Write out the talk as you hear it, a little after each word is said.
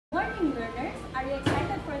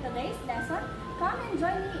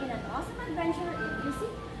join me in an awesome adventure in music,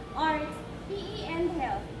 arts, PE, and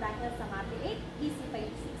health dahil sa MAPE 8, isipay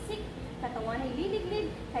siksik, katawan ay liliglig,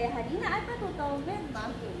 kaya halina at matuto with Ma'am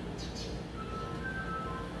A.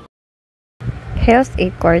 Health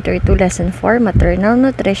 8 Quarter 2 Lesson 4 Maternal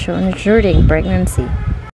Nutrition During Pregnancy.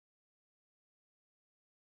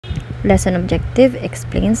 Lesson objective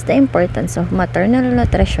explains the importance of maternal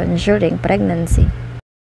nutrition during pregnancy.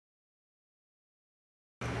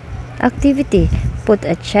 Activity: put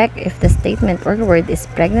a check if the statement or word is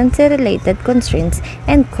pregnancy-related concerns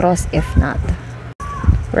and cross if not.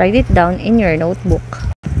 Write it down in your notebook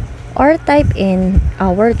or type in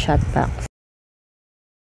our chat box.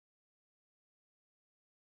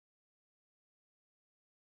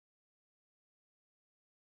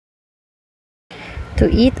 To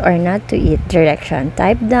eat or not to eat direction.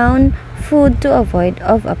 Type down food to avoid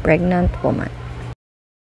of a pregnant woman.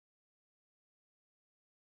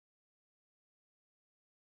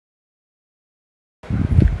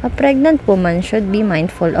 A pregnant woman should be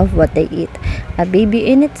mindful of what they eat. A baby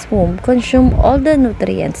in its womb consumes all the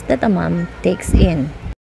nutrients that a mom takes in.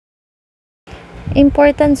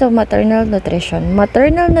 Importance of maternal nutrition.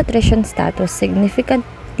 Maternal nutrition status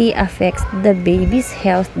significantly affects the baby's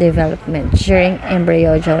health development during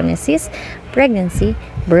embryogenesis, pregnancy,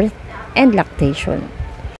 birth, and lactation.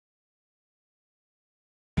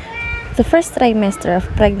 The first trimester of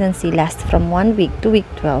pregnancy lasts from 1 week to week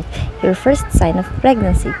 12. Your first sign of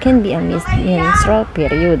pregnancy can be a menstrual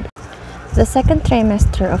period. The second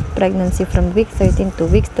trimester of pregnancy from week 13 to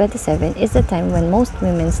week 27 is the time when most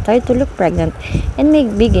women start to look pregnant and may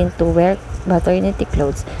begin to wear maternity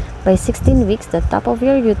clothes. By 16 weeks, the top of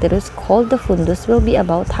your uterus, called the fundus, will be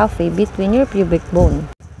about halfway between your pubic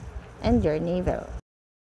bone and your navel.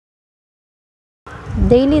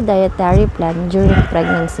 Daily dietary plan during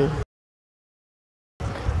pregnancy.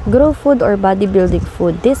 Grow food or bodybuilding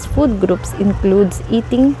food. These food groups includes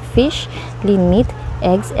eating fish, lean meat,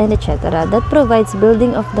 eggs, and etc. that provides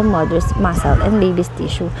building of the mother's muscle and baby's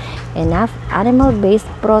tissue. Enough animal-based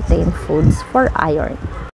protein foods for iron.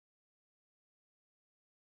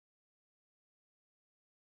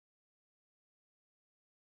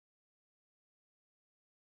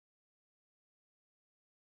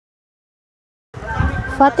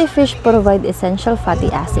 Fatty fish provide essential fatty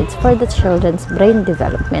acids for the children's brain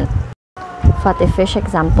development. Fatty fish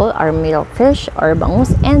example are milkfish or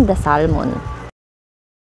bangus and the salmon.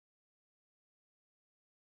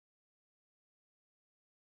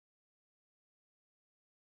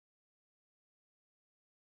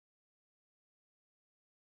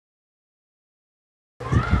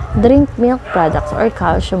 Drink milk products or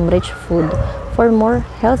calcium-rich food for more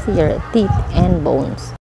healthier teeth and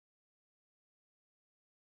bones.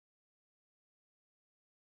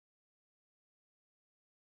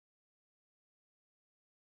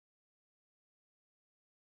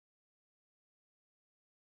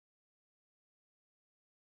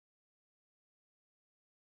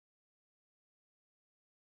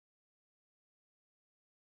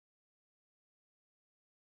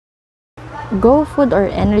 Go food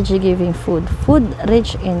or energy-giving food. Food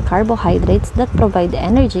rich in carbohydrates that provide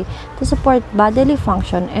energy to support bodily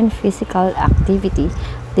function and physical activity.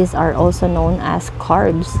 These are also known as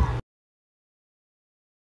carbs.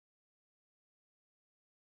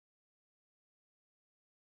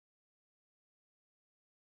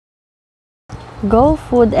 Go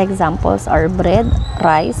food examples are bread,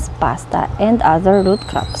 rice, pasta, and other root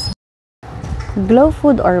crops. Glow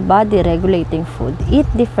food or body-regulating food. Eat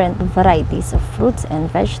different varieties of fruits and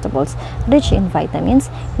vegetables rich in vitamins,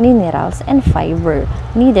 minerals, and fiber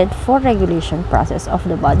needed for regulation process of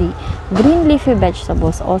the body. Green leafy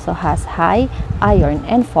vegetables also has high iron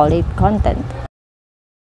and folate content.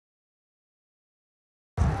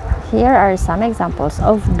 Here are some examples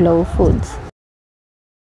of glow foods.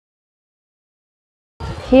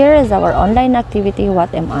 Here is our online activity,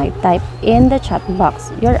 What Am I? Type in the chat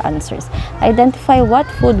box your answers. Identify what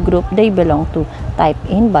food group they belong to. Type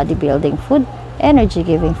in bodybuilding food,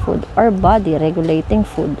 energy-giving food, or body-regulating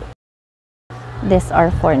food. These are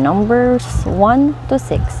for numbers 1 to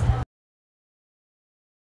 6.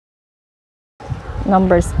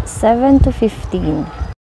 Numbers 7 to 15.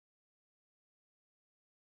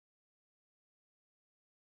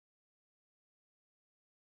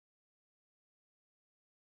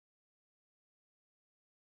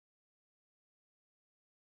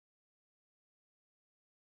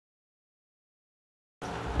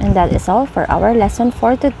 And that is all for our lesson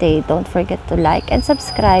for today. Don't forget to like and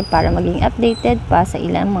subscribe para maging updated pa sa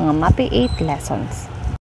ilang mga MAPE 8 lessons.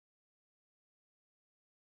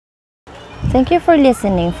 Thank you for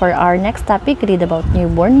listening. For our next topic, read about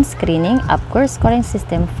newborn screening, UPSCORE scoring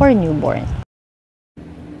system for newborn.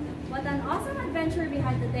 What an awesome adventure we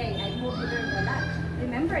had today. I hope you learned a lot.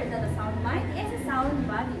 Remember that a sound mind is a sound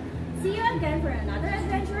body. See you again for another